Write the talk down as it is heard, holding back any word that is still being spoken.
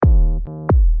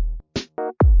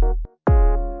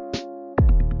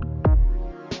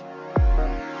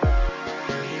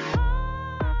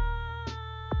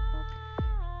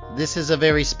This is a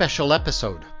very special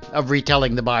episode of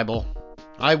Retelling the Bible.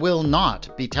 I will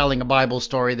not be telling a Bible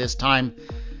story this time,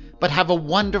 but have a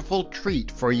wonderful treat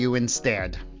for you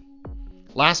instead.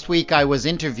 Last week I was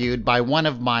interviewed by one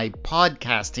of my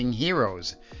podcasting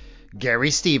heroes,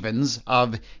 Gary Stevens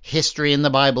of History in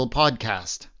the Bible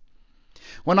podcast.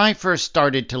 When I first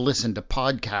started to listen to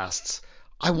podcasts,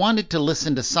 I wanted to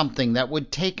listen to something that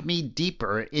would take me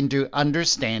deeper into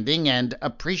understanding and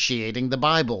appreciating the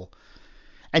Bible.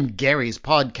 And Gary's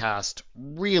podcast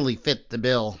really fit the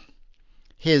bill.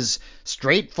 His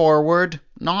straightforward,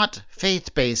 not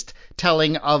faith-based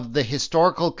telling of the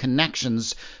historical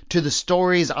connections to the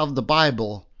stories of the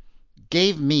Bible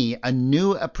gave me a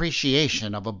new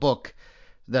appreciation of a book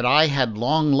that I had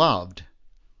long loved,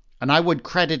 and I would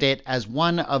credit it as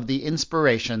one of the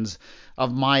inspirations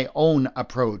of my own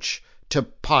approach to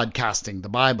podcasting the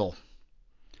Bible.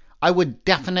 I would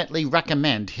definitely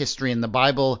recommend History in the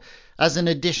Bible as an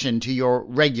addition to your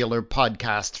regular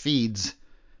podcast feeds.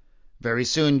 Very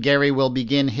soon, Gary will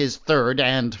begin his third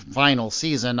and final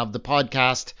season of the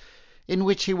podcast, in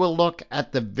which he will look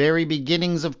at the very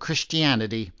beginnings of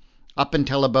Christianity up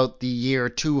until about the year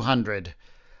 200.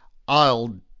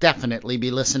 I'll definitely be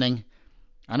listening,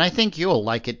 and I think you'll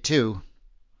like it too.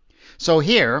 So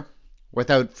here,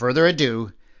 without further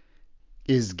ado,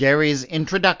 is Gary's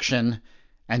introduction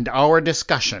and our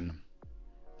discussion.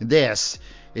 This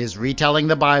is Retelling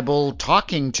the Bible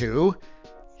talking to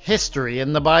History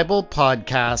in the Bible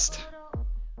podcast.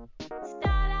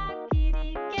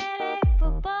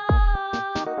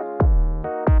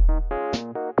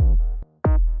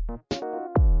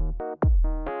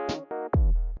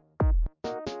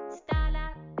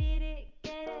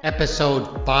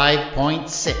 Episode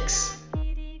 5.6,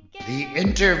 The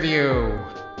Interview.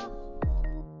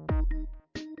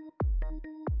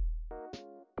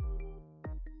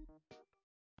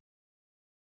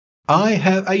 I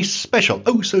have a special,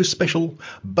 oh so special,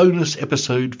 bonus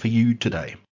episode for you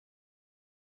today.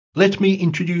 Let me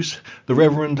introduce the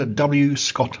Reverend W.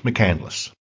 Scott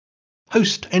McCandless,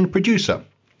 host and producer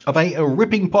of a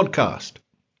ripping podcast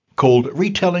called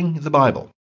Retelling the Bible.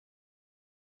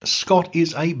 Scott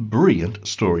is a brilliant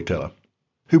storyteller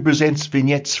who presents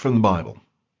vignettes from the Bible.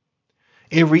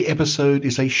 Every episode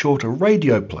is a short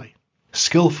radio play,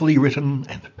 skillfully written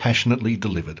and passionately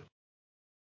delivered.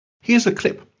 Here's a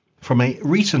clip from a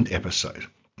recent episode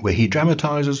where he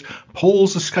dramatizes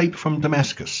Paul's escape from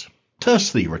Damascus,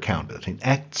 tersely recounted in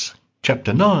Acts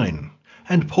chapter 9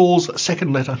 and Paul's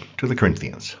second letter to the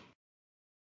Corinthians.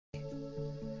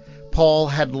 Paul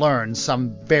had learned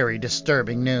some very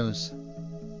disturbing news.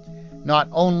 Not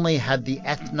only had the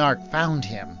ethnarch found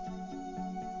him,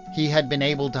 he had been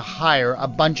able to hire a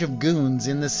bunch of goons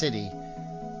in the city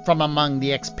from among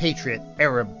the expatriate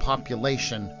Arab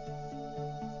population.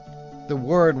 The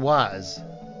word was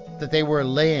that they were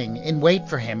laying in wait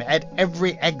for him at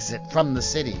every exit from the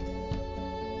city.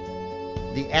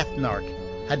 The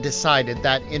ethnarch had decided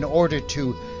that in order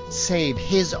to save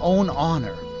his own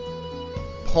honor,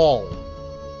 Paul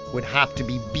would have to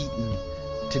be beaten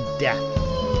to death.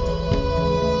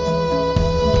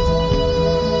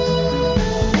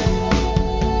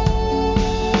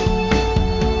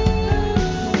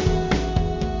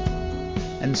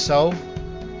 And so,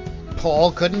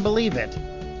 Paul couldn't believe it.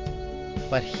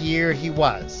 But here he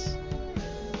was,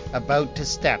 about to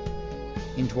step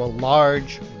into a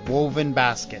large woven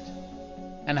basket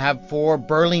and have 4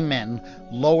 burly men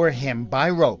lower him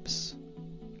by ropes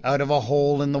out of a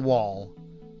hole in the wall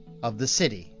of the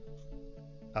city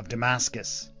of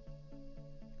Damascus.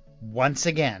 Once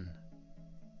again,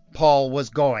 Paul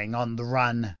was going on the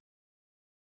run.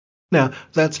 Now,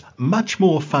 that's much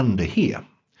more fun to hear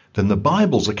than the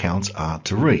Bible's accounts are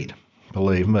to read.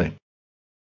 Believe me.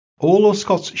 All of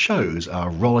Scott's shows are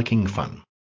rollicking fun.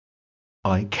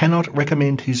 I cannot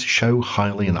recommend his show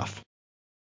highly enough.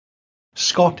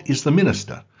 Scott is the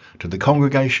minister to the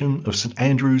congregation of St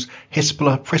Andrew's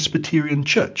Hespeler Presbyterian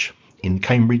Church in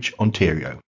Cambridge,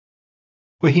 Ontario,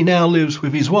 where he now lives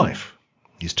with his wife,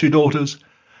 his 2 daughters,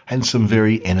 and some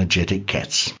very energetic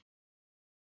cats.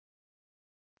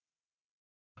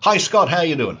 Hi Scott, how are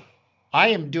you doing? I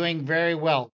am doing very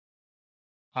well.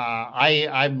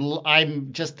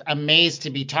 I'm just amazed to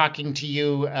be talking to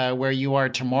you where you are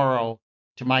tomorrow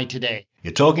to my today.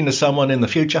 You're talking to someone in the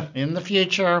future? In the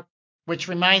future, which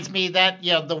reminds me that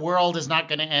the world is not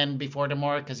going to end before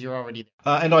tomorrow because you're already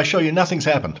there. And I assure you nothing's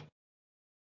happened.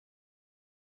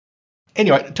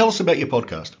 Anyway, tell us about your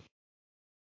podcast.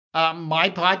 My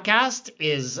podcast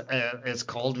is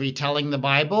called Retelling the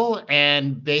Bible,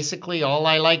 and basically all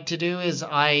I like to do is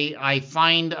I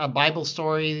find a Bible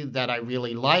story that I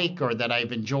really like or that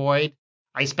I've enjoyed.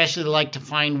 I especially like to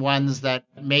find ones that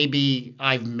maybe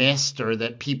I've missed or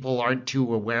that people aren't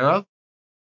too aware of.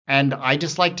 And I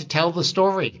just like to tell the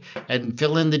story and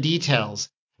fill in the details.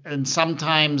 And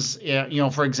sometimes,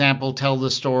 for example, tell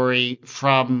the story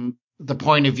from the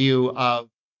point of view of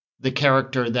the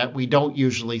character that we don't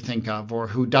usually think of or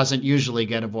who doesn't usually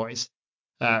get a voice.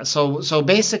 So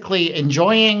basically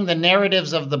enjoying the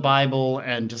narratives of the Bible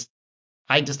and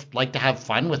I just like to have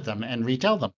fun with them and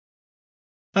retell them.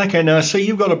 Okay, now, so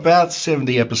you've got about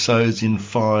 70 episodes in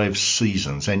 5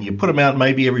 seasons, and you put them out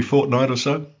maybe every fortnight or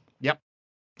so? Yep.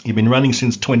 You've been running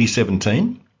since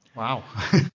 2017? Wow.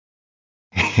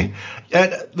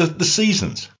 The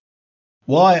seasons.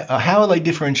 Why? How are they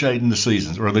differentiated in the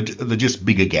seasons, or are they just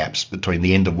bigger gaps between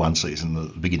the end of one season and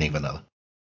the beginning of another?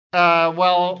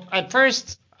 Well, at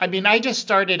first, I just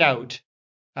started out.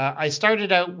 I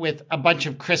started out with a bunch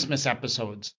of Christmas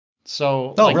episodes.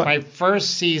 So, Oh, like right. my first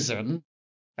season,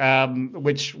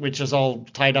 which is all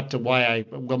tied up to why I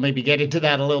will maybe get into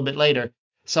that a little bit later.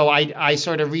 So I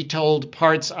sort of retold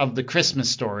parts of the Christmas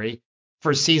story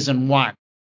for season 1.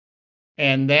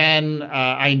 And then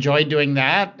I enjoyed doing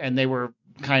that, and they were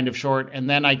kind of short. And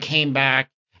then I came back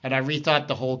and I rethought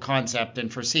the whole concept.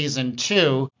 And for season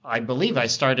 2, I believe I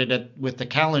started it with the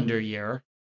calendar year.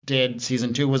 Did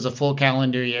season 2 was a full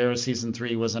calendar year, season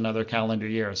 3 was another calendar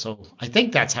year. So I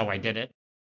think that's how I did it.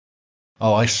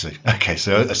 Oh, I see. Okay,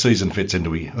 so a season fits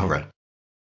into a year. All right.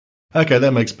 Okay,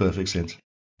 that makes perfect sense.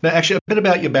 Now, actually, a bit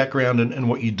about your background and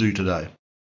what you do today.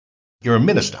 You're a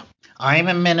minister. I'm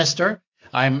a minister.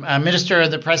 I'm a minister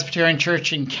of the Presbyterian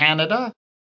Church in Canada.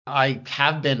 I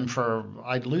have been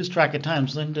I'd lose track of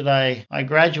times. When did I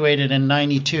graduated in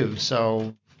 92.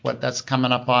 So that's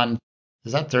coming up on,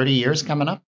 is that 30 years coming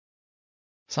up?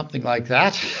 Something like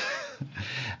that.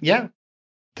 Yeah,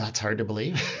 that's hard to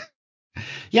believe.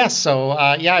 Yes, so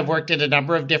I've worked at a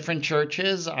number of different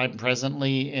churches. I'm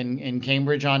presently in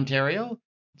Cambridge, Ontario.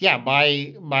 Yeah,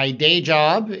 my day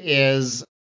job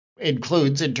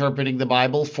includes interpreting the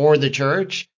Bible for the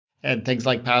church and things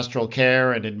like pastoral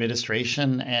care and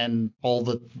administration and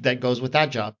all that goes with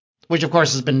that job, which of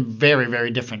course has been very,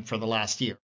 very different for the last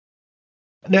year.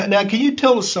 Now, can you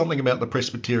tell us something about the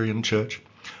Presbyterian Church?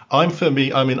 I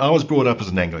was brought up as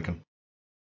an Anglican.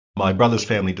 My brother's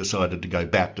family decided to go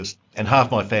Baptist, and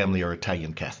half my family are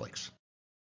Italian Catholics.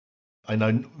 I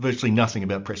know virtually nothing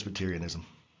about Presbyterianism.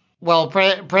 Well,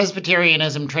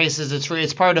 Presbyterianism traces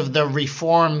it's part of the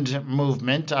Reformed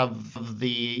movement of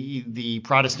the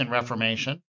Protestant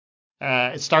Reformation.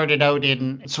 It started out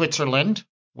in Switzerland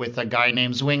with a guy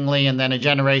named Zwingli, and then a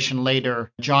generation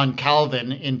later, John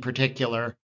Calvin in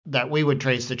particular, that we would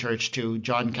trace the church to.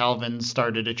 John Calvin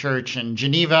started a church in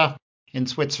Geneva in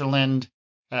Switzerland.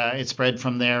 It spread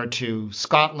from there to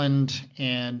Scotland,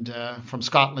 and from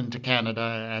Scotland to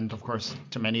Canada, and of course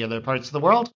to many other parts of the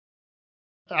world.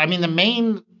 The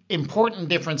main important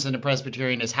difference in the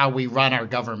Presbyterian is how we run our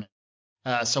government.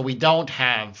 So we don't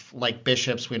have like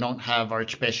bishops, we don't have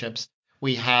archbishops.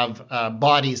 We have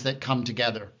bodies that come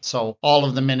together. So all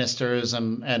of the ministers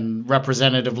and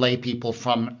representative lay people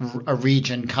from a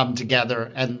region come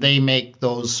together, and they make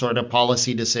those sort of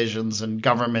policy decisions and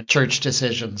government church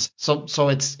decisions. So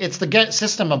it's the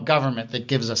system of government that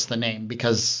gives us the name,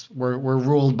 because we're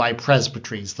ruled by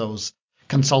presbyteries, those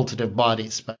consultative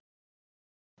bodies. But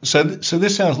So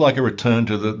this sounds like a return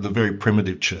to the very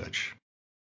primitive church.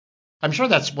 I'm sure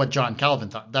that's what John Calvin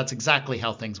thought. That's exactly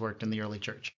how things worked in the early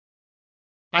church.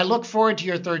 I look forward to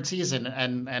your third season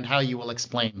and how you will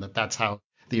explain that that's how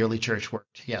the early church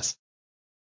worked. Yes.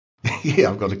 Yeah,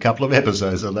 I've got a couple of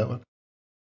episodes on that one.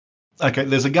 Okay,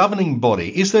 there's a governing body.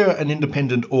 Is there an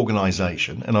independent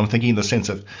organisation? And I'm thinking in the sense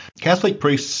of Catholic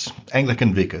priests,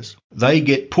 Anglican vicars. They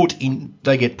get put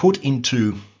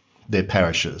into their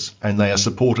parishes, and they are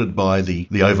supported by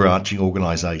the overarching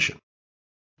organisation.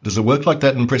 Does it work like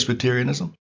that in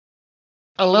Presbyterianism?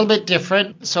 A little bit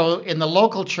different. So in the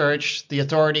local church, the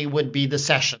authority would be the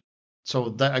session.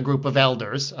 So a group of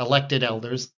elders, elected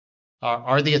elders,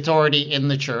 are the authority in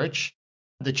the church.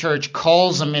 The church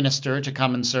calls a minister to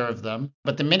come and serve them,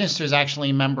 but the minister is actually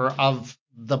a member of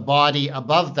the body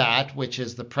above that, which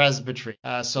is the presbytery.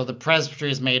 So the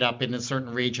presbytery is made up in a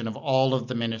certain region of all of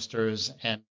the ministers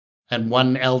and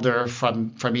one elder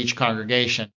from each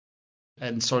congregation.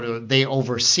 And sort of they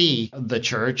oversee the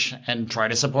church and try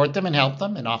to support them and help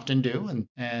them, and often do,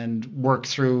 and work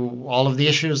through all of the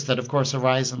issues that, of course,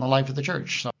 arise in the life of the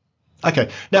church. So, Okay,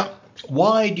 now,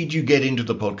 why did you get into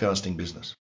the podcasting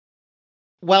business?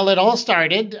 well, it all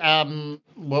started,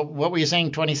 what were you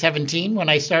saying, 2017 when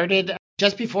I started?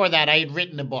 Just before that, I had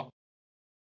written a book.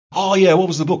 Oh, yeah, what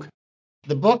was the book?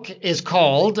 The book is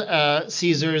called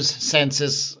Caesar's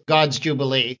Census, God's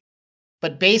Jubilee.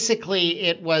 But basically,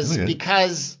 it was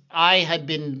because I had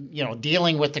been,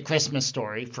 dealing with the Christmas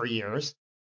story for years.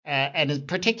 And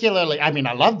particularly, I mean,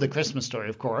 I love the Christmas story,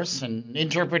 of course, and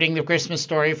interpreting the Christmas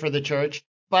story for the church.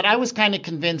 But I was kind of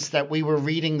convinced that we were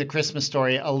reading the Christmas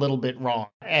story a little bit wrong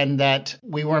and that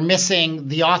we were missing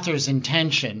the author's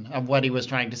intention of what he was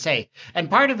trying to say. And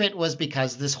part of it was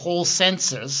because this whole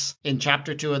census in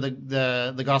chapter 2 of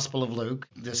the Gospel of Luke,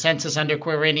 the census under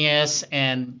Quirinius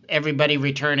and everybody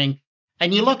returning,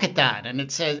 and you look at that and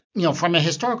it says, from a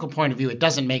historical point of view, it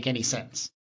doesn't make any sense.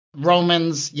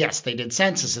 Romans, yes, they did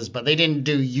censuses, but they didn't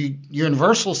do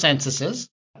universal censuses.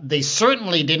 They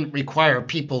certainly didn't require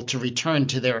people to return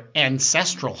to their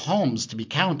ancestral homes to be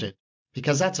counted,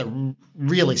 because that's a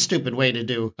really stupid way to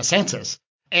do a census.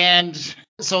 And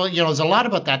so, there's a lot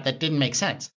about that didn't make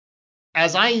sense.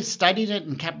 As I studied it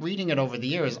and kept reading it over the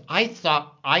years,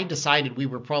 I decided we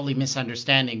were probably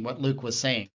misunderstanding what Luke was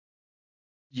saying.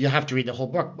 You have to read the whole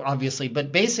book, obviously,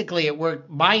 but basically it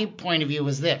worked. My point of view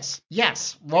was this.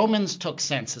 Yes, Romans took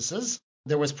censuses.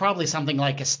 There was probably something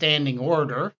like a standing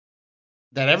order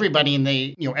that everybody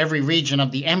in every region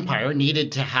of the empire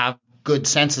needed to have good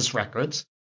census records.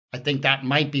 I think that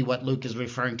might be what Luke is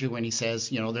referring to when he says,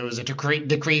 there was a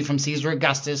decree from Caesar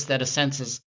Augustus that a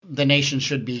census, the nation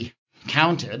should be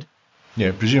counted.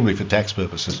 Yeah, presumably for tax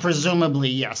purposes. Presumably,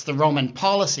 yes, the Roman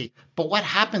policy. But what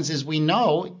happens is we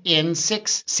know in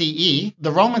 6 CE,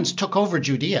 the Romans took over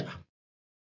Judea.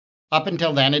 Up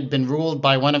until then, it had been ruled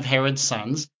by one of Herod's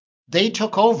sons. They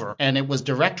took over, and it was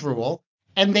direct rule.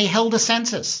 And they held a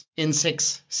census in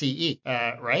 6 CE,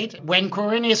 right? When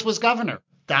Quirinius was governor.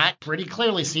 That pretty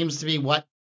clearly seems to be what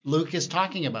Luke is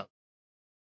talking about.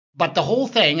 But the whole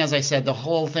thing, as I said, the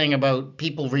whole thing about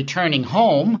people returning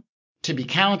home to be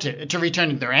counted, to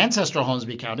returning their ancestral homes to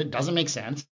be counted, doesn't make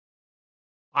sense.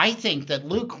 I think that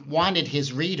Luke wanted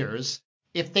his readers,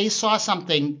 if they saw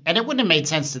something, and it wouldn't have made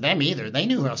sense to them either. They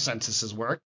knew how censuses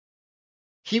work.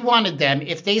 He wanted them,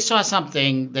 if they saw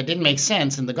something that didn't make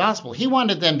sense in the gospel, he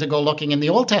wanted them to go looking in the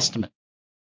Old Testament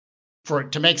for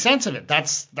it to make sense of it.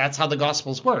 That's how the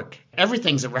gospels work.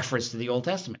 Everything's a reference to the Old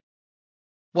Testament.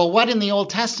 Well, what in the Old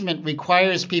Testament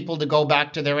requires people to go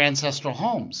back to their ancestral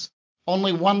homes?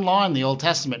 Only one law in the Old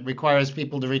Testament requires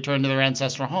people to return to their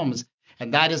ancestral homes,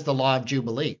 and that is the law of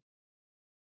Jubilee.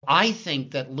 I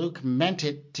think that Luke meant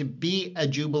it to be a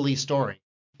Jubilee story.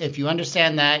 If you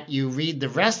understand that, you read the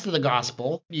rest of the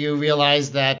gospel, you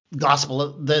realize that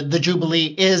the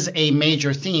Jubilee is a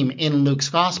major theme in Luke's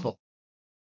gospel.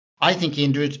 I think he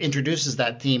introduces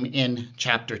that theme in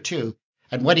chapter 2.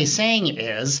 And what he's saying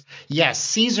is, yes,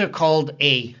 Caesar called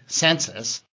a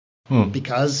census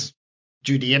because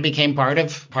Judea became part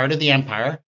of the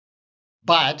empire.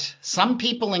 But some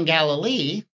people in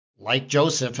Galilee, like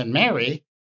Joseph and Mary,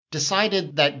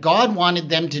 decided that God wanted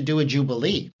them to do a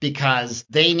jubilee because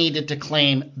they needed to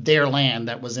claim their land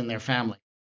that was in their family.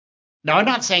 Now, I'm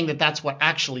not saying that that's what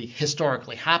actually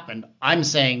historically happened. I'm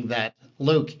saying that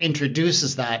Luke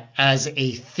introduces that as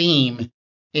a theme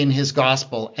in his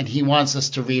gospel, and he wants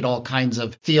us to read all kinds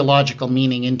of theological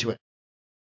meaning into it.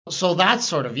 So that's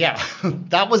sort of,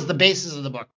 that was the basis of the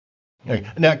book. Okay.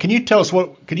 Now, can you tell us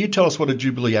what a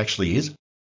jubilee actually is?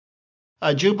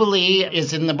 A jubilee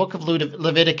is in the book of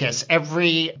Leviticus.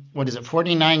 Every,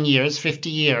 49 years,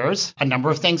 50 years, a number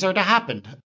of things are to happen.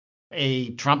 A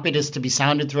trumpet is to be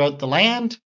sounded throughout the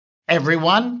land.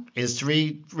 Everyone is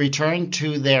to return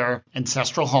to their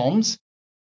ancestral homes.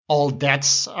 All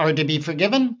debts are to be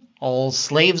forgiven. All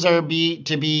slaves are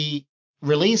to be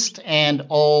released, and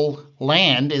all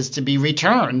land is to be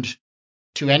returned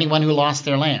to anyone who lost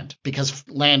their land, because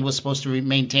land was supposed to be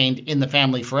maintained in the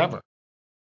family forever.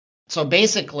 So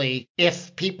basically,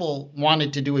 if people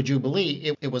wanted to do a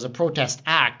jubilee, it was a protest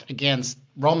act against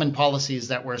Roman policies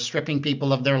that were stripping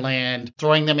people of their land,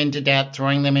 throwing them into debt,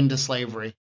 throwing them into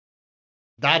slavery.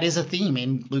 That is a theme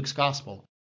in Luke's gospel.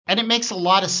 And it makes a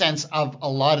lot of sense of a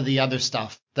lot of the other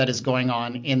stuff that is going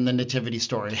on in the nativity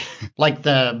story, like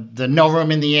the no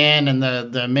room in the inn and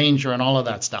the manger and all of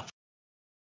that stuff.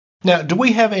 Now, do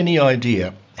we have any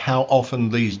idea how often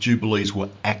these jubilees were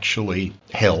actually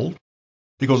held?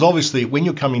 Because obviously, when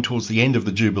you're coming towards the end of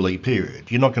the Jubilee period,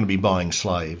 you're not going to be buying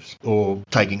slaves or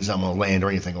taking someone's land or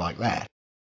anything like that.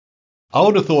 I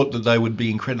would have thought that they would be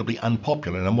incredibly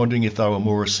unpopular, and I'm wondering if they were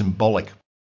more symbolic.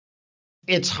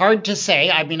 It's hard to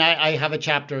say. I mean, I have a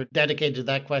chapter dedicated to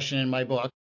that question in my book.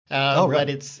 Really? But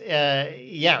it's,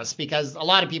 yes, because a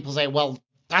lot of people say, well,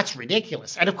 that's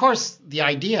ridiculous. And of course, the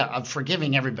idea of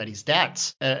forgiving everybody's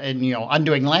debts and,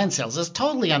 undoing land sales is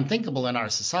totally unthinkable in our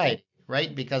society.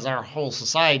 right? Because our whole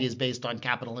society is based on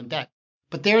capital and debt.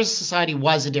 But their society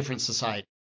was a different society.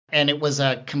 And it was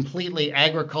a completely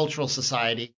agricultural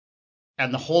society.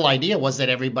 And the whole idea was that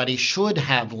everybody should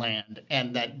have land,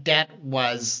 and that debt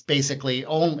was basically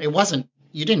only, it wasn't,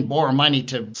 you didn't borrow money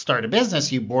to start a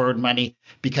business, you borrowed money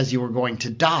because you were going to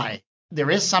die.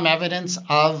 There is some evidence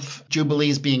of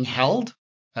jubilees being held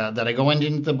that I go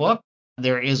into the book.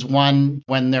 There is one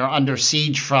when they're under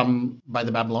siege by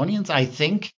the Babylonians, I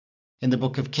think, in the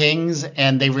Book of Kings,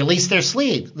 and they release their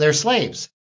slaves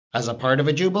as a part of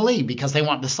a jubilee because they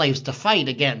want the slaves to fight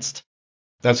against.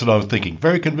 That's what I was thinking.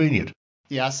 Very convenient.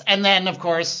 Yes. And then, of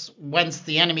course, once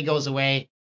the enemy goes away,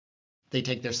 they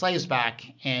take their slaves back.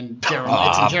 And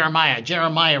it's in Jeremiah.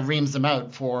 Jeremiah reams them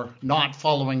out for not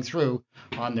following through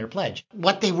on their pledge.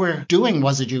 What they were doing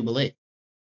was a jubilee.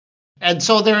 And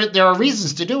so there are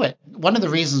reasons to do it. One of the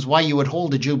reasons why you would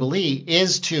hold a jubilee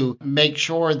is to make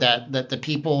sure that the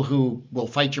people who will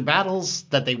fight your battles,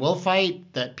 that they will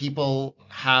fight, that people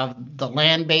have the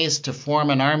land base to form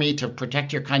an army to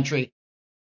protect your country.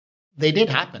 They did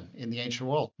happen in the ancient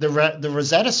world. The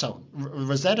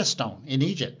Rosetta Stone in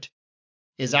Egypt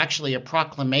is actually a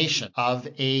proclamation of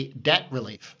a debt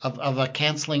relief, of a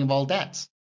canceling of all debts.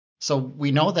 So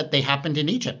we know that they happened in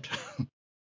Egypt.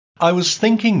 I'm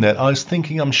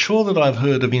sure that I've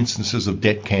heard of instances of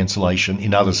debt cancellation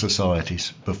in other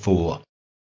societies before.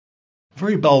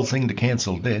 Very bold thing to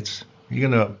cancel debts. You're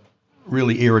going to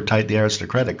really irritate the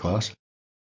aristocratic class.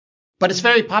 But it's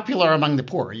very popular among the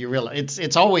poor. You realize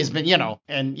it's always been,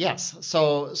 and yes.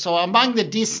 So among the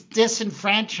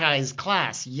disenfranchised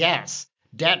class, yes,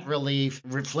 debt relief,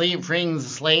 freeing the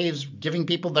slaves, giving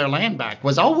people their land back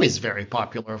was always very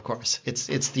popular. Of course, it's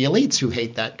the elites who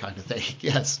hate that kind of thing.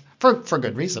 Yes, for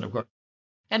good reason, of course.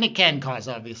 And it can cause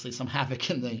obviously some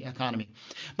havoc in the economy.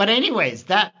 But anyways,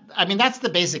 that's the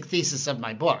basic thesis of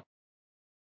my book.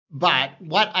 But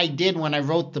what I did when I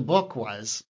wrote the book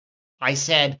was I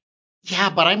said,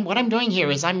 yeah, but what I'm doing here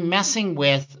is I'm messing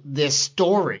with this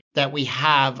story that we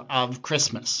have of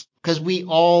Christmas, because we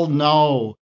all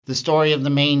know the story of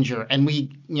the manger, and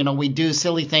we do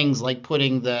silly things like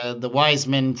putting the wise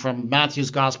men from Matthew's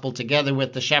gospel together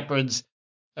with the shepherds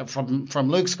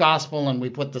from Luke's gospel, and we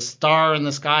put the star in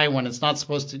the sky when it's not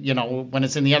supposed to, when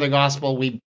it's in the other gospel.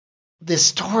 This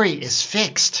story is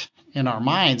fixed in our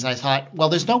minds. I thought, well,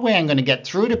 there's no way I'm going to get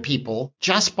through to people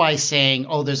just by saying,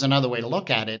 oh, there's another way to look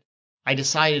at it. I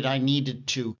decided I needed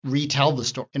to retell the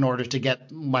story in order to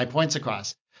get my points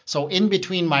across. So in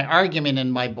between my argument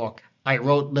and my book, I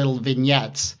wrote little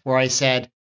vignettes where I said,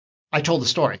 I told the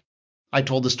story. I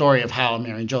told the story of how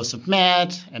Mary and Joseph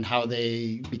met and how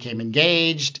they became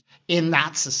engaged in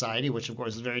that society, which of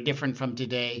course is very different from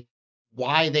today,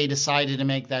 why they decided to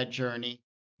make that journey,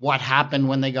 what happened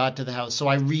when they got to the house. So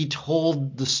I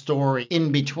retold the story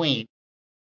in between.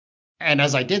 And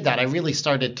as I did that, I really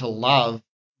started to love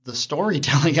the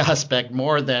storytelling aspect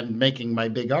more than making my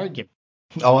big argument.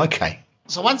 Oh, okay.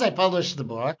 So once I published the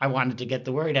book, I wanted to get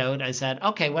the word out. I said,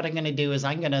 okay, what I'm going to do is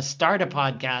I'm going to start a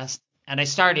podcast. And I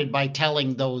started by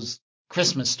telling those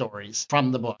Christmas stories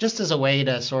from the book, just as a way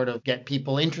to sort of get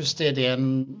people interested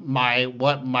in my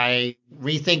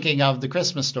rethinking of the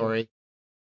Christmas story.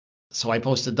 So I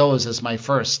posted those as my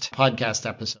first podcast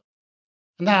episode.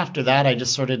 And then after that, I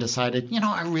just sort of decided,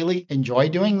 I really enjoy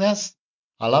doing this.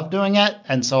 I love doing it.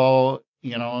 And so,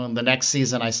 in the next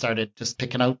season, I started just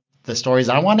picking out the stories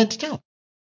I wanted to tell.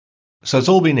 So it's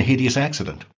all been a hideous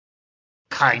accident.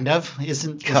 Kind of.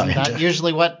 Isn't that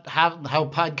usually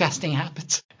how podcasting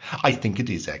happens? I think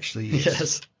it is, actually.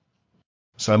 Yes.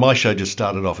 So my show just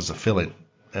started off as a fill-in,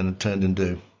 and it turned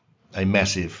into a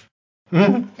massive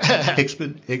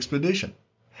expedition.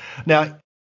 Now,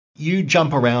 you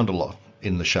jump around a lot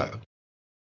in the show.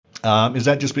 Is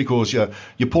that just because you're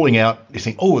pulling out, you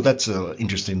think, oh, that's an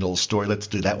interesting little story, let's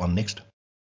do that one next?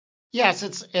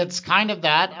 Yes, it's kind of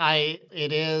that.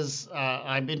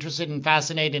 I'm interested and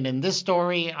fascinated in this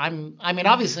story.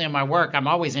 Obviously in my work, I'm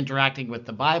always interacting with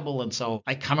the Bible. And so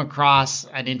I come across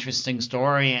an interesting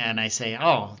story and I say,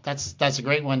 oh, that's a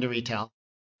great one to retell.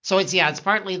 So it's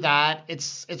partly that.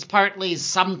 It's partly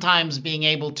sometimes being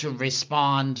able to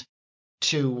respond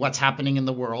to what's happening in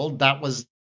the world. That was,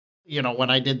 when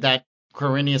I did that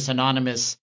Quirinius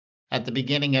Anonymous at the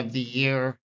beginning of the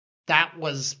year, that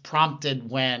was prompted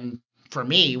when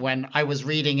I was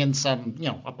reading in some,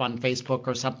 up on Facebook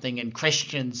or something, and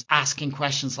Christians asking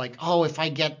questions like, oh, if I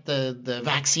get the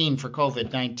vaccine for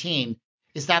COVID-19,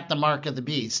 is that the mark of the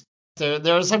beast?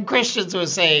 There are some Christians who are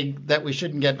saying that we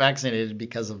shouldn't get vaccinated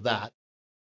because of that.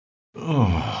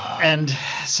 Oh. And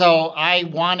so I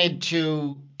wanted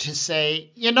to to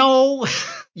say,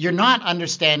 you're not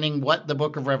understanding what the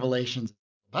book of Revelation is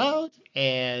about.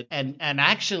 And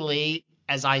actually,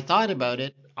 as I thought about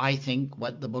it, I think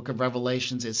what the book of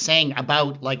Revelations is saying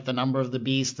about like the number of the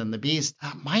beast and the beast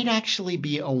might actually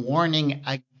be a warning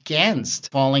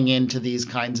against falling into these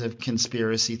kinds of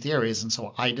conspiracy theories. And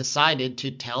so I decided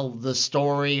to tell the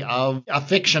story of a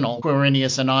fictional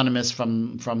Quirinius Anonymous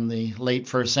from the late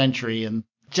first century, and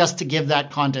just to give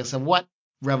that context of what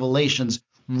Revelation's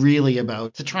really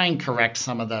about, to try and correct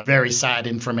some of the very sad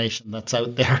information that's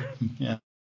out there. Yeah.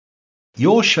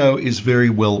 Your show is very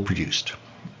well produced.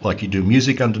 Like, you do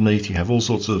music underneath, you have all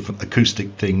sorts of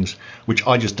acoustic things, which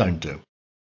I just don't do.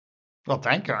 Well,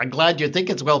 thank you. I'm glad you think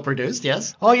it's well produced,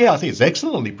 yes? Oh, yeah, I think it's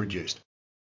excellently produced.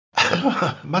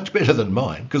 Much better than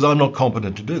mine, because I'm not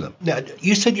competent to do them. Now,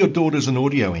 you said your daughter's an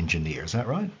audio engineer, is that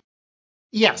right?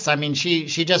 Yes, I mean she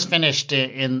just finished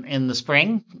in the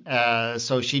spring,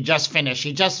 so she just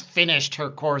finished her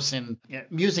course in the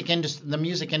music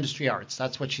industry arts.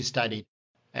 That's what she studied,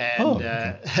 and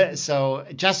okay. so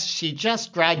she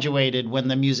just graduated when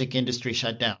the music industry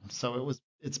shut down. So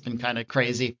it's been kind of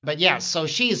crazy, but yeah. So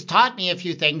she's taught me a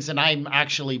few things, and I'm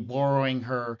actually borrowing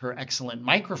her excellent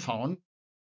microphone.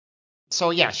 So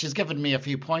yeah, she's given me a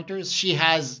few pointers. She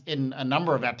has in a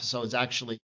number of episodes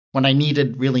actually. When I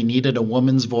really needed a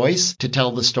woman's voice to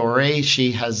tell the story,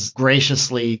 she has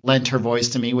graciously lent her voice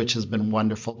to me, which has been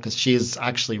wonderful because she is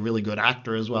actually a really good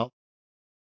actor as well.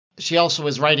 She also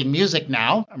is writing music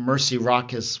now. Mercy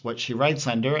Rock is what she writes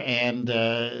under.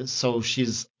 And so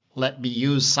she's let me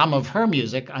use some of her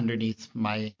music underneath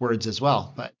my words as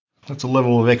well. But that's a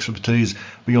level of expertise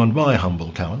beyond my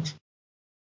humble talents.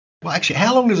 Well, actually,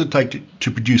 how long does it take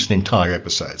to produce an entire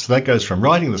episode? So that goes from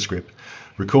writing the script,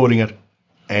 recording it,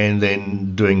 and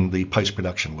then doing the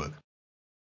post-production work.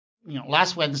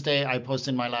 Last Wednesday, I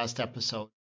posted my last episode.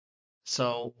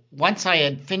 So once I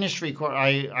had finished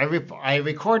I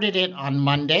recorded it on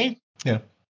Monday. Yeah.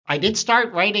 I did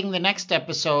start writing the next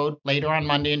episode later on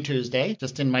Monday and Tuesday,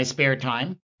 just in my spare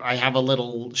time. I have a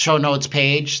little show notes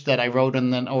page that I wrote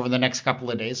over the next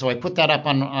couple of days. So I put that up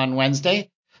on Wednesday.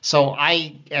 So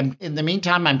in the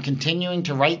meantime, I'm continuing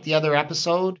to write the other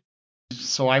episode.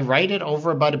 So I write it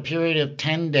over about a period of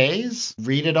 10 days,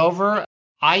 read it over.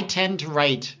 I tend to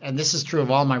write, and this is true of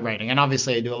all my writing, and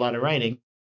obviously I do a lot of writing.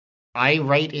 I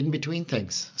write in between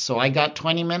things. So I got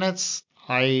 20 minutes,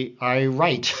 I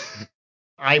write.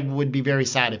 I would be very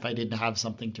sad if I didn't have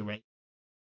something to write.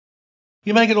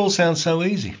 You make it all sound so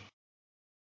easy.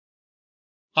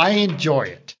 I enjoy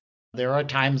it. There are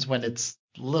times when it's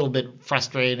a little bit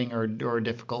frustrating or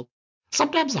difficult.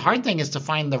 Sometimes the hard thing is to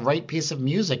find the right piece of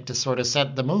music to sort of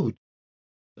set the mood.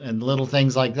 And little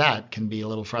things like that can be a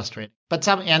little frustrating. But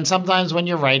sometimes when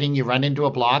you're writing, you run into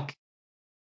a block.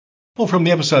 Well, from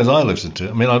the episodes I listened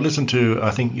to,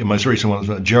 I think your most recent one was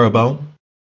about Jeroboam.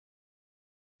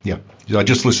 Yeah, I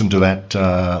just listened to that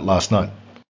last night.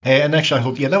 And actually, I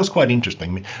thought, yeah, that was quite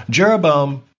interesting.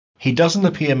 Jeroboam, he doesn't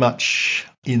appear much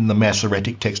in the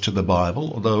Masoretic text of the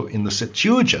Bible, although in the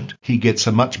Septuagint, he gets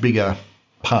a much bigger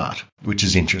part, which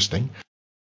is interesting.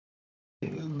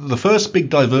 The first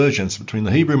big divergence between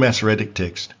the Hebrew Masoretic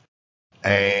text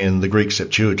and the Greek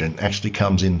Septuagint actually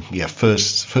comes in,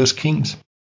 First Kings,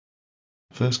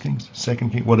 Second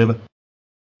King, whatever.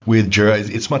 With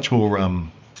it's much more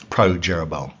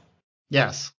pro-Jeroboam.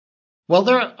 Yes. Well,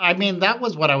 that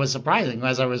was what I was surprising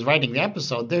as I was writing the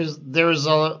episode. There's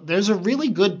a really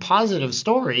good positive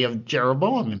story of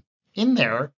Jeroboam in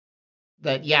there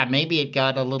that, yeah, maybe it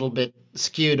got a little bit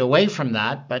skewed away from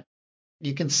that, but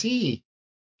you can see,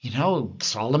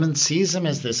 Solomon sees him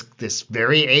as this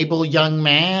very able young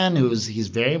man he's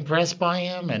very impressed by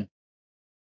him,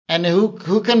 and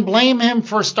who can blame him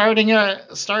for starting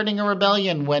a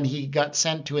rebellion when he got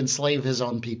sent to enslave his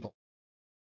own people?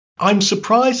 I'm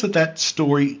surprised that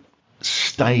story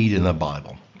stayed in the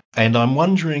Bible. And I'm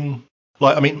wondering,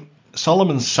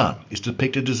 Solomon's son is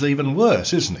depicted as even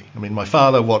worse, isn't he? I mean, my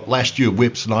father, lashed you with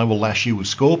whips and I will lash you with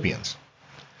scorpions.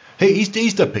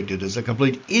 He's depicted as a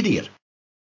complete idiot.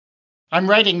 I'm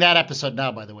writing that episode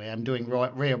now, by the way. I'm doing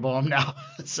Rehoboam now.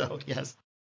 So, yes.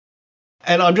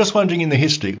 And I'm just wondering in the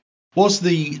history, was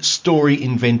the story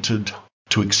invented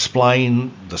to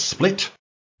explain the split?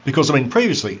 Because,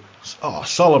 previously,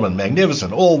 Solomon,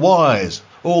 magnificent, all wise,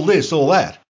 all this, all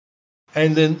that.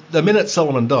 And then the minute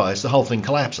Solomon dies, the whole thing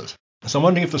collapses. So I'm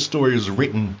wondering if the story was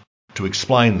written to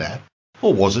explain that,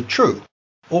 or was it true,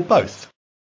 or both?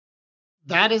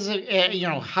 That is,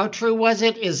 how true was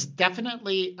it is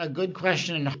definitely a good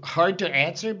question and hard to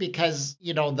answer because,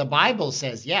 the Bible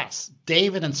says, yes,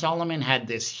 David and Solomon had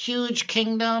this huge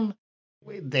kingdom.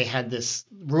 They had this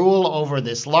rule over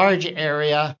this large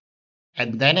area,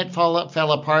 and then it fell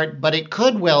apart. But it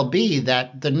could well be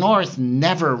that the North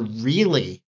never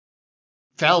really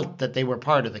felt that they were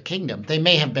part of the kingdom. They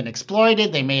may have been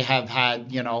exploited. They may have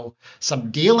had,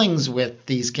 some dealings with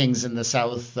these kings in the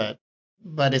South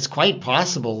but it's quite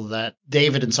possible that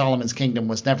David and Solomon's kingdom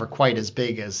was never quite as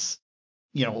big as,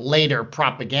 later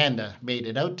propaganda made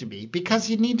it out to be. Because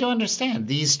you need to understand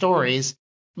these stories,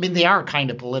 they are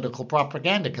kind of political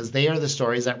propaganda because they are the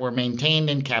stories that were maintained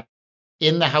and kept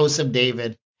in the house of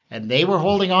David. And they were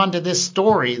holding on to this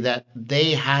story that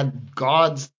they had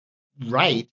God's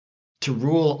right to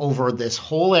rule over this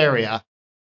whole area.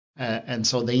 And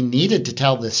so they needed to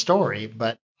tell this story.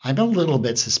 But I'm a little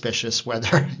bit suspicious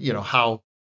whether, how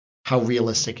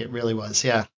realistic it really was.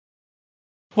 Yeah.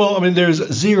 Well, there's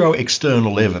zero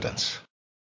external evidence,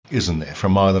 isn't there,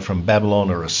 from either from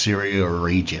Babylon or Assyria or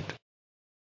Egypt?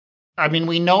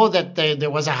 We know that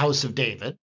there was a house of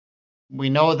David. We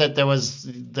know that there was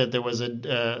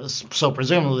so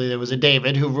presumably there was a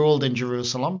David who ruled in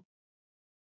Jerusalem.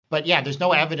 But yeah, there's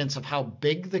no evidence of how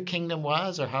big the kingdom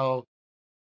was or how.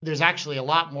 There's actually a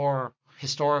lot more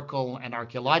historical and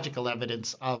archaeological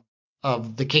evidence of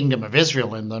the kingdom of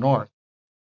Israel in the north.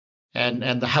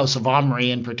 And the house of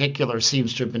Omri in particular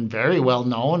seems to have been very well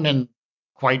known and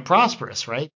quite prosperous,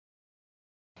 right?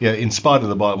 Yeah, in spite of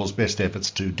the Bible's best efforts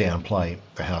to downplay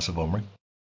the house of Omri.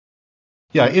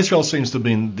 Yeah, Israel seems to have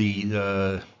been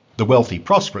the wealthy,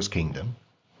 prosperous kingdom,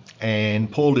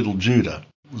 and poor little Judah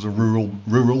was a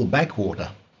rural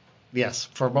backwater. Yes,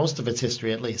 for most of its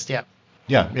history at least, yeah.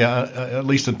 Yeah, at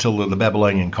least until the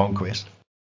Babylonian conquest,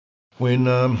 when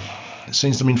it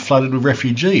seems to have been flooded with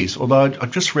refugees. Although I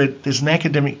just read there's an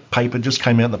academic paper just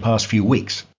came out in the past few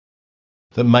weeks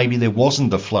that maybe there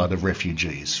wasn't a flood of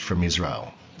refugees from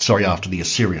Israel. Sorry, after the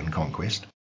Assyrian conquest.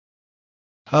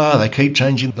 They keep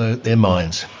changing their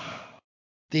minds.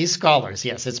 These scholars,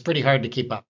 yes, it's pretty hard to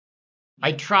keep up.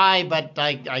 I try, but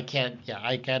I can't. Yeah,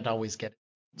 I can't always get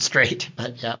it straight.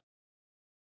 But yeah.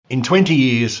 In 20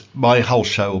 years, my whole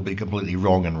show will be completely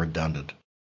wrong and redundant.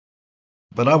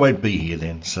 But I won't be here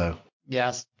then, so.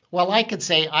 Yes. Well, I could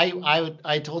say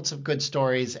I told some good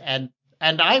stories, and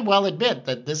I will admit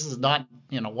that this is not,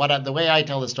 the way I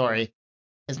tell the story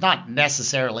is not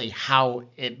necessarily how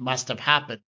it must have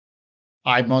happened.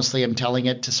 I mostly am telling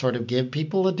it to sort of give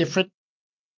people a different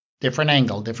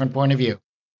angle, different point of view,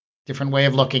 different way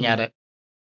of looking at it.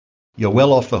 You're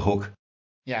well off the hook.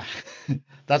 Yeah.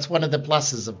 That's one of the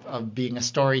pluses of being a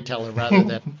storyteller rather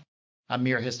than a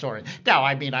mere historian. Now,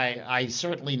 I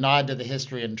certainly nod to the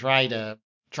history and try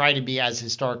to be as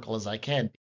historical as I can.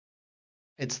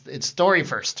 It's story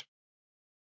first.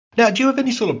 Now, do you have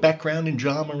any sort of background in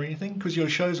drama or anything? Because your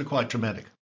shows are quite dramatic.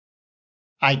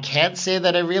 I can't say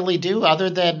that I really do, other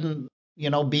than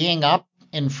being up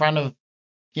in front of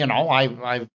I've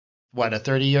a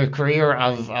 30-year career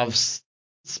of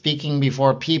speaking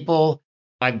before people.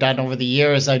 I've done over the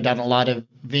years. I've done a lot of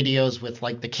videos with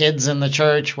like the kids in the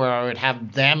church where I would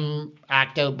have them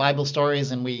act out Bible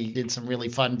stories, and we did some really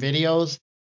fun videos.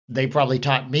 They probably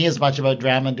taught me as much about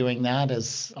drama doing that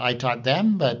as I taught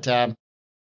them, but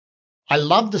I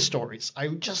love the stories. I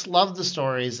just love the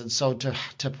stories, and so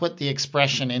to put the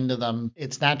expression into them,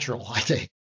 it's natural, I think.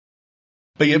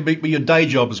 But your day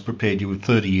job has prepared you with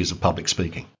 30 years of public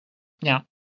speaking. Yeah.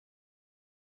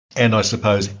 And I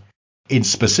suppose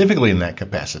specifically in that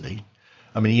capacity,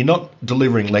 you're not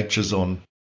delivering lectures on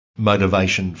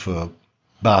motivation for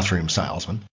bathroom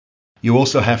salesmen. You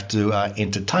also have to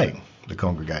entertain the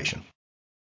congregation.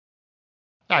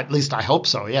 At least I hope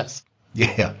so, yes.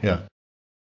 Yeah.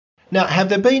 Now, have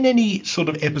there been any sort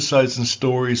of episodes and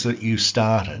stories that you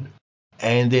started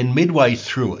and then midway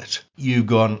through it, you've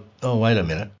gone, oh, wait a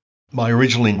minute, my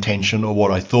original intention or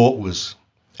what I thought was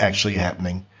actually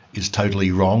happening is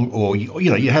totally wrong, or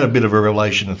you had a bit of a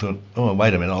revelation and thought, oh,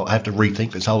 wait a minute, I'll have to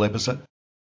rethink this whole episode?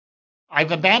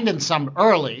 I've abandoned some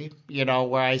early,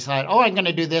 where I thought, oh, I'm going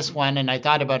to do this one, and I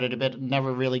thought about it a bit and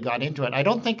never really got into it. I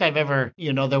don't think I've ever,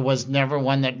 there was never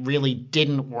one that really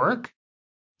didn't work.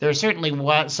 There are certainly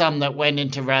some that went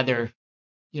into rather,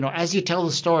 as you tell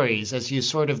the stories, as you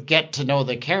sort of get to know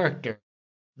the character,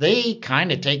 they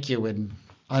kind of take you in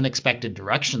unexpected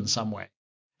directions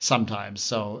sometimes.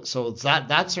 So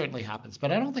that certainly happens.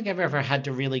 But I don't think I've ever had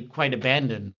to really quite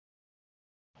abandon.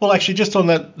 Well, actually, just on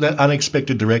that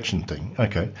unexpected direction thing.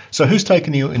 Okay. So who's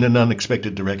taken you in an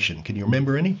unexpected direction? Can you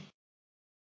remember any?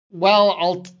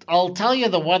 Well, I'll tell you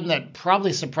the one that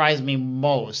probably surprised me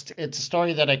most. It's a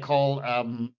story that I call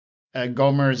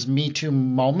Gomer's Me Too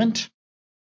moment,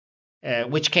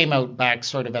 which came out back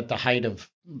sort of at the height of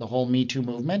the whole Me Too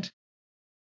movement.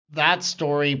 That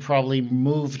story probably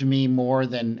moved me more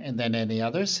than any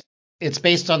others. It's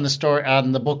based on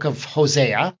the book of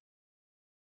Hosea,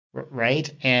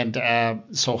 right? And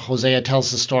so Hosea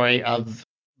tells the story of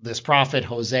this prophet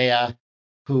Hosea,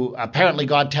 who apparently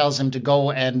God tells him to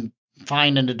go and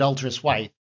find an adulterous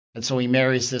wife, and so he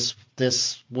marries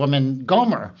this woman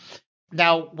Gomer.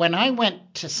 Now, when I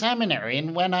went to seminary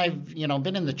and when I've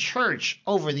been in the church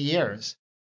over the years,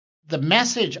 the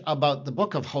message about the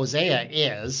book of Hosea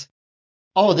is,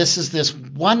 oh, this is this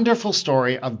wonderful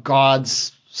story of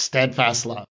God's steadfast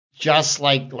love. Just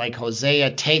like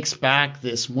Hosea takes back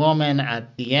this woman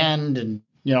at the end, and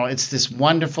it's this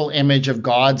wonderful image of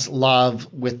God's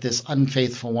love with this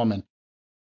unfaithful woman.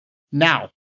 Now,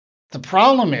 the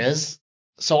problem is,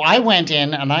 so I went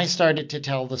in and I started to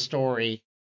tell the story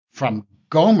from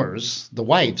Gomer's, the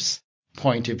wife's,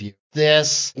 point of view.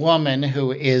 This woman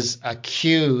who is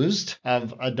accused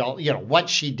of what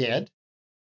she did,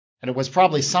 and it was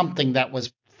probably something that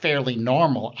was fairly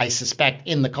normal, I suspect,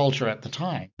 in the culture at the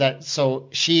time. So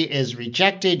she is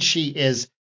rejected. She is,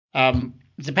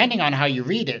 depending on how you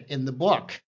read it in the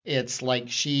book, it's like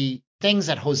things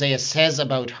that Hosea says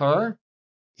about her,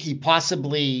 he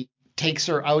possibly takes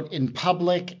her out in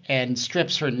public and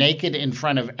strips her naked in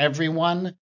front of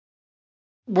everyone.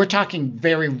 We're talking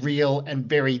very real and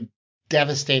very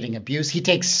devastating abuse. He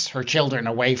takes her children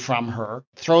away from her,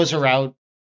 throws her out.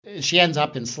 She ends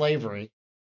up in slavery.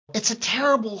 It's a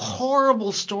terrible,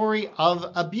 horrible story of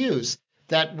abuse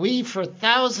that for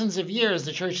thousands of years,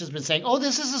 the church has been saying, oh,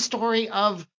 this is a story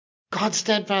of God's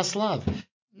steadfast love.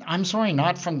 I'm sorry,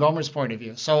 not from Gomer's point of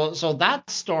view. So that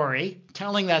story,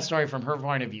 telling that story from her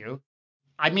point of view,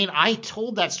 I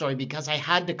told that story because I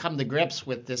had to come to grips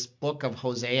with this book of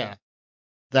Hosea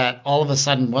that all of a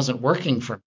sudden wasn't working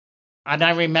for me. And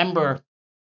I remember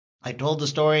I told the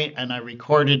story and I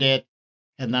recorded it.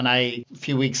 And then a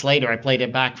few weeks later, I played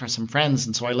it back for some friends.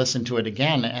 And so I listened to it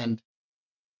again, and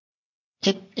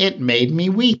it made me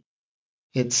weep.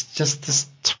 It's just this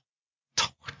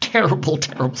terrible,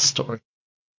 terrible story.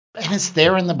 And it's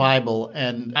there in the Bible.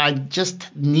 And I'm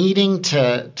just needing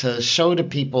to show to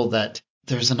people that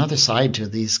there's another side to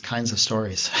these kinds of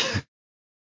stories.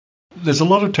 There's a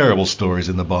lot of terrible stories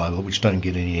in the Bible which don't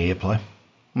get any airplay,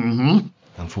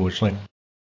 unfortunately.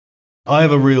 I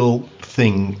have a real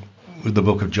thing with the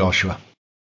book of Joshua.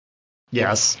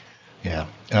 Yes. Yeah.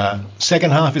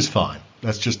 Second half is fine.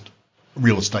 That's just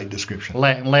real estate description.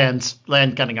 Land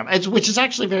cutting up, which is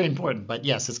actually very important, but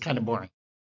yes, it's kind of boring.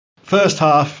 First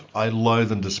half, I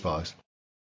loathe and despise.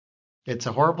 It's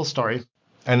a horrible story.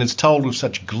 And it's told with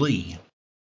such glee.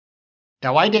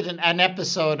 Now, I did an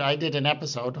episode,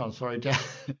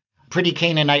 Pretty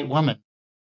Canaanite Woman,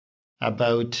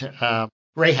 about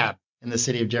Rahab in the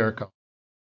city of Jericho.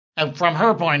 And from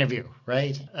her point of view,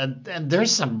 right? And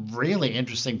there's some really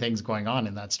interesting things going on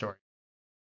in that story.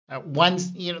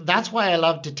 That's why I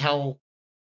love to tell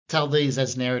these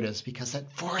as narratives, because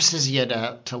it forces you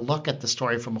to look at the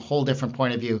story from a whole different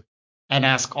point of view and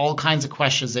ask all kinds of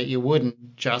questions that you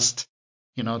wouldn't just,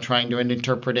 trying to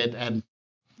interpret it and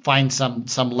find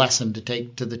some lesson to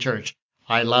take to the church.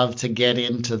 I love to get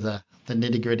into the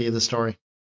nitty-gritty of the story.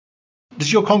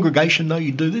 Does your congregation know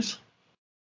you do this?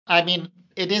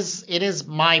 It is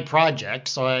my project,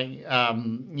 so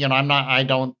I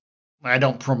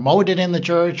don't promote it in the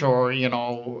church, or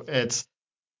it's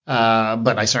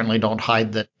but I certainly don't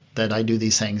hide that I do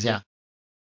these things. Yeah,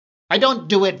 I don't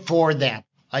do it for them.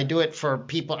 I do it for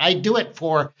people. I do it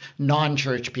for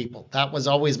non-church people. That was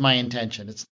always my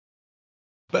intention.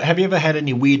 But have you ever had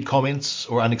any weird comments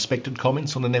or unexpected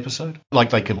comments on an episode?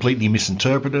 Like they completely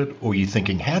misinterpreted, or you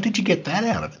thinking, how did you get that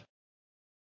out of it?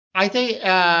 I think,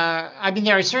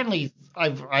 there are certainly,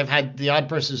 I've had the odd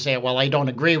person say, well, I don't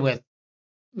agree with,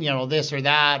 this or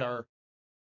that, or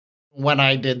when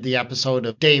I did the episode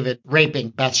of David raping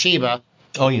Bathsheba.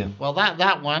 Oh yeah. Well,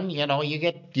 that one, you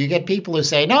get people who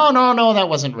say, no, that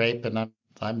wasn't rape, and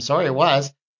I'm sorry it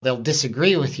was. They'll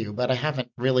disagree with you, but I haven't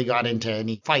really got into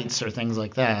any fights or things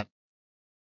like that.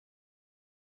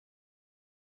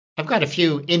 I've got a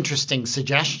few interesting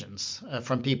suggestions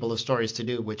from people of stories to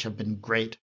do, which have been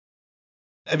great.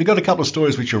 Have you got a couple of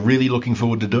stories which you're really looking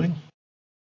forward to doing?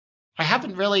 I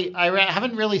haven't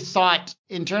really thought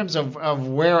in terms of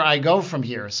where I go from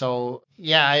here. So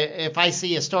yeah, if I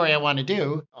see a story I want to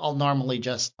do, I'll normally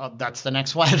just, that's the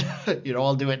next one.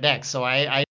 I'll do it next. So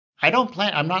I don't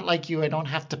plan. I'm not like you. I don't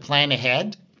have to plan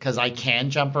ahead because I can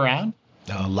jump around.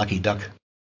 Oh, lucky duck.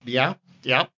 Yeah.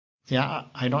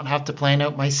 I don't have to plan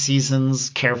out my seasons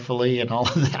carefully and all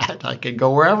of that. I can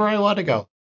go wherever I want to go.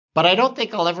 But I don't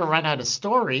think I'll ever run out of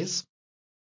stories.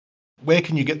 Where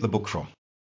can you get the book from?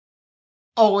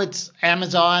 Oh, it's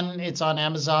Amazon. It's on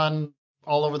Amazon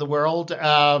all over the world.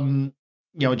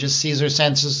 Just Caesar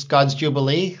Census, God's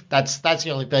Jubilee. That's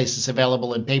the only place it's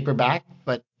available in paperback,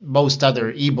 but most other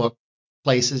ebook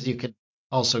places you could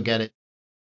also get it.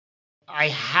 I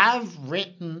have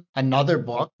written another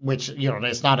book, which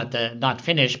it's not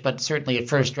finished, but certainly a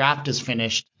first draft is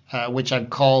finished, which I'm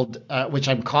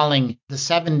calling The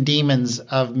Seven Demons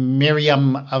of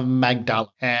Miriam of Magdala,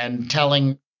 and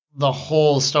telling the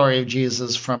whole story of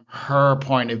Jesus from her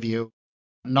point of view,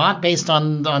 not based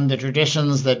on the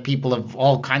traditions that people have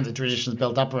all kinds of traditions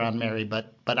built up around Mary,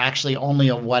 but actually only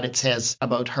of what it says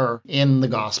about her in the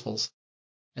Gospels.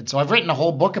 And so I've written a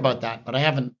whole book about that, but I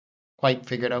haven't quite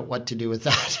figured out what to do with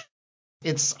that.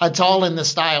 It's all in the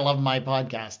style of my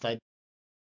podcast.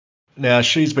 Now,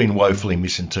 she's been woefully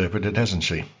misinterpreted, hasn't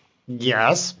she?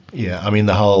 Yes, Yeah, I mean,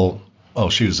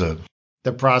 she was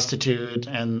the prostitute,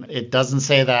 and it doesn't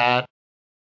say that.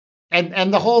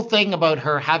 And the whole thing about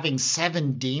her having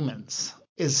 7 demons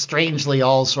is strangely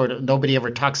all sort of, nobody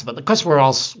ever talks about. Of course,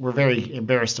 we're very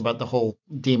embarrassed about the whole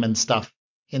demon stuff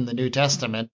in the New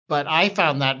Testament, but I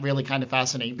found that really kind of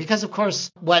fascinating because, of course,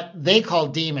 what they call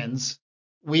demons,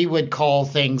 we would call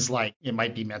things like, it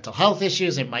might be mental health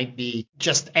issues, it might be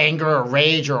just anger or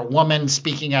rage, or a woman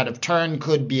speaking out of turn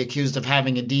could be accused of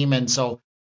having a demon. So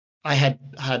I had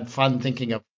fun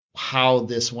thinking of how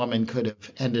this woman could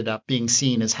have ended up being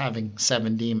seen as having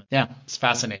 7 demons. Yeah, it's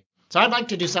fascinating. So I'd like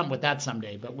to do something with that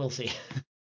someday, but we'll see.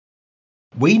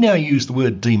 We now use the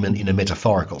word demon in a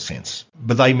metaphorical sense,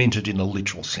 but they meant it in a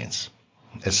literal sense,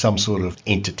 as some sort of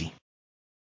entity.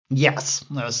 Yes,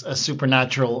 a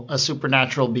supernatural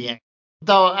being.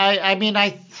 Though I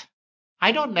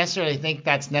don't necessarily think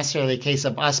that's necessarily a case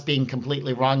of us being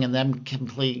completely wrong and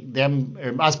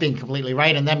or us being completely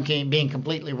right and them being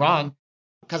completely wrong.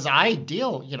 Because I've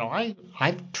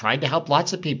tried to help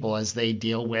lots of people as they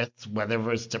deal with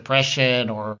whether it's depression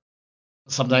or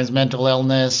sometimes mental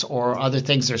illness or other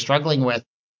things they're struggling with.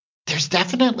 There's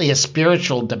definitely a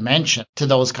spiritual dimension to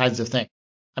those kinds of things.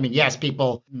 I mean, yes,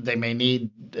 people, they may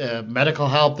need medical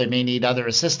help, they may need other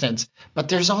assistance, but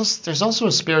there's also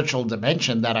a spiritual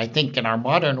dimension that I think in our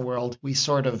modern world we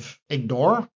sort of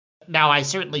ignore. Now, I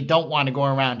certainly don't want to go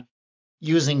around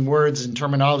using words and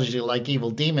terminology like evil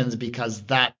demons because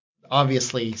that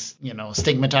obviously,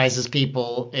 stigmatizes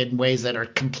people in ways that are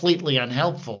completely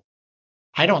unhelpful.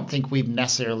 I don't think we've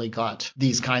necessarily got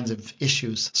these kinds of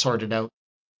issues sorted out.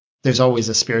 There's always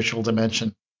a spiritual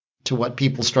dimension to what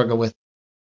people struggle with.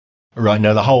 Right,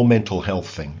 now the whole mental health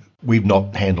thing, we've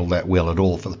not handled that well at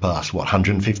all for the past,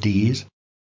 150 years?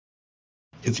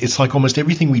 It's like almost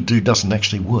everything we do doesn't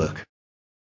actually work.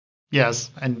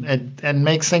 Yes, and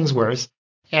makes things worse.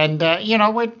 And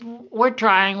we're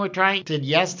trying to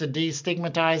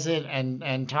destigmatize it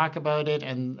and talk about it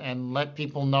and let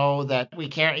people know that we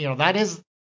can't. That is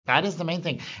the main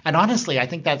thing. And honestly, I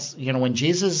think that's when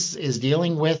Jesus is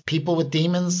dealing with people with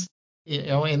demons,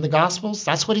 in the Gospels,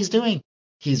 that's what he's doing.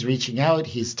 He's reaching out,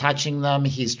 he's touching them,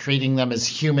 he's treating them as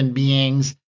human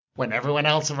beings when everyone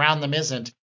else around them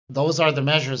isn't. Those are the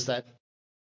measures that.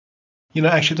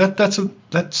 Actually,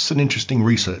 that's an interesting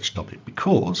research topic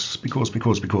because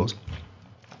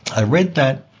I read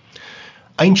that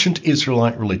ancient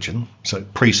Israelite religion, so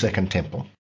pre-Second Temple,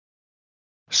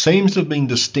 seems to have been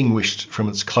distinguished from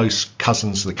its close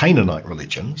cousins, the Canaanite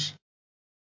religions,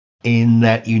 in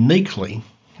that uniquely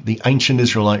the ancient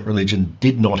Israelite religion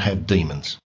did not have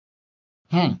demons.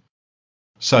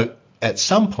 So at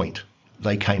some point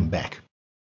they came back.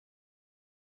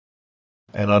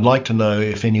 And I'd like to know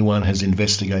if anyone has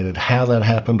investigated how that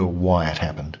happened or why it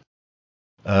happened.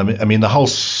 I mean, the whole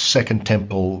Second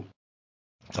Temple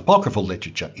apocryphal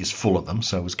literature is full of them,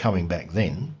 so it was coming back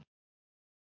then.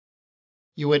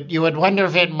 You would wonder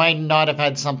if it might not have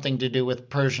had something to do with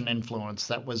Persian influence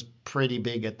that was pretty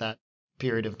big at that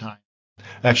period of time.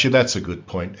 Actually, that's a good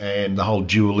point. And the whole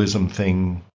dualism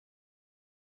thing.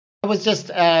 It was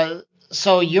just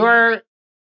so you're.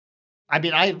 I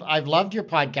mean, I've loved your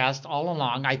podcast all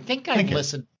along. I think I've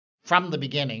listened from the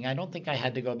beginning. I don't think I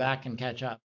had to go back and catch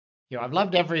up. I've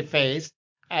loved every phase.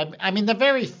 I mean, the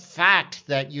very fact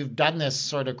that you've done this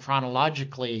sort of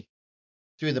chronologically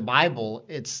through the Bible,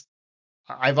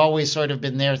 I've always sort of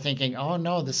been there thinking, oh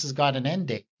no, this has got an end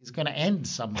date. He's going to end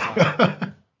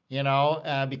sometime,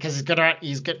 because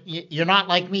you're not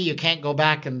like me. You can't go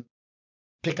back and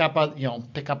pick up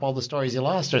all the stories you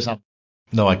lost or something.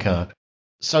 No, I can't.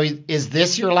 So is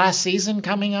this your last season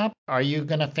coming up? Are you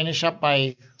going to finish up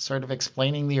by sort of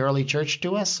explaining the early church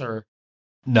to us, or?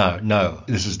 No.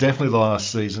 This is definitely the last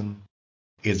season.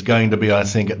 It's going to be, I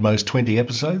think, at most 20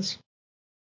 episodes,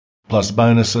 plus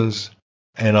bonuses.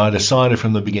 And I decided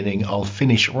from the beginning I'll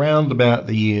finish round about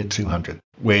the year 200,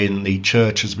 when the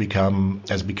church has become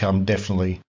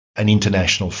definitely an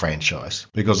international franchise.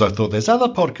 Because I thought there's other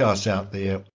podcasts out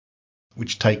there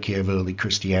which take care of early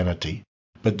Christianity,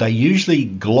 but they usually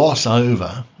gloss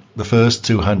over the first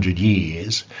 200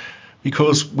 years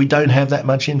because we don't have that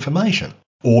much information,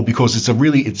 or because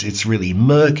it's really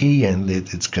murky and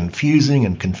it's confusing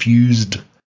and confused.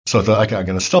 So I thought, okay, I'm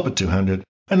going to stop at 200,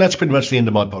 and that's pretty much the end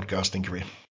of my podcasting career.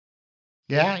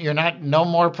 Yeah, no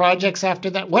more projects after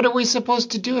that. What are we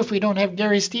supposed to do if we don't have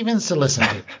Gary Stevens to listen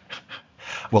to?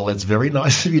 Well, that's very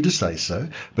nice of you to say so,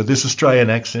 but this Australian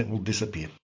accent will disappear.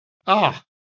 Ah,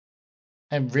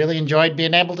 I've really enjoyed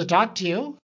being able to talk to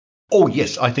you. Oh,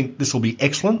 yes, I think this will be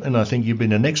excellent, and I think you've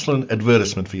been an excellent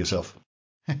advertisement for yourself.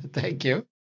 Thank you.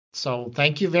 So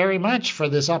thank you very much for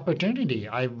this opportunity.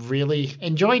 I really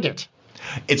enjoyed it.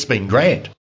 It's been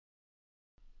grand.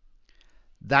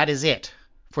 That is it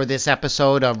for this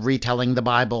episode of Retelling the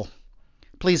Bible.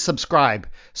 Please subscribe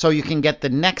so you can get the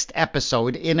next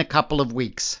episode in a couple of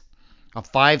weeks. A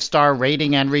 5-star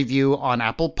rating and review on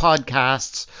Apple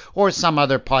Podcasts or some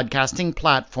other podcasting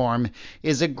platform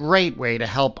is a great way to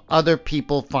help other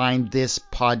people find this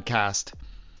podcast.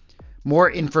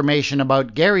 More information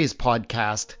about Gary's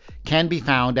podcast can be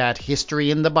found at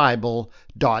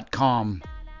historyinthebible.com.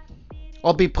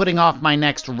 I'll be putting off my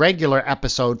next regular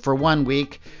episode for 1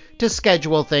 week to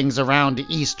schedule things around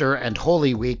Easter and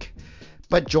Holy Week.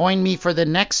 But join me for the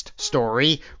next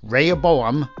story,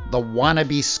 Rehoboam, the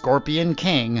wannabe Scorpion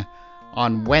King,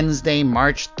 on Wednesday,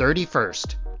 March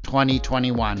 31st,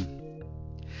 2021.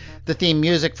 The theme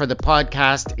music for the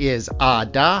podcast is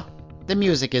Ada. The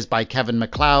music is by Kevin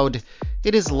MacLeod.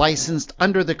 It is licensed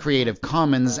under the Creative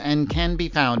Commons and can be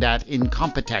found at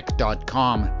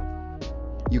incompetech.com.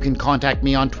 You can contact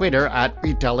me on Twitter at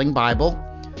Retelling Bible,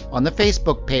 on the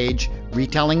Facebook page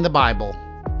Retelling the Bible.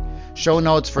 Show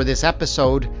notes for this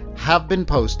episode have been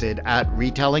posted at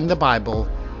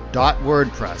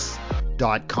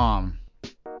retellingthebible.wordpress.com.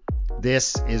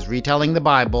 This is Retelling the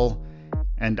Bible,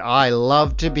 and I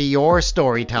love to be your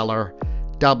storyteller,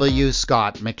 W.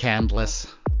 Scott McCandless.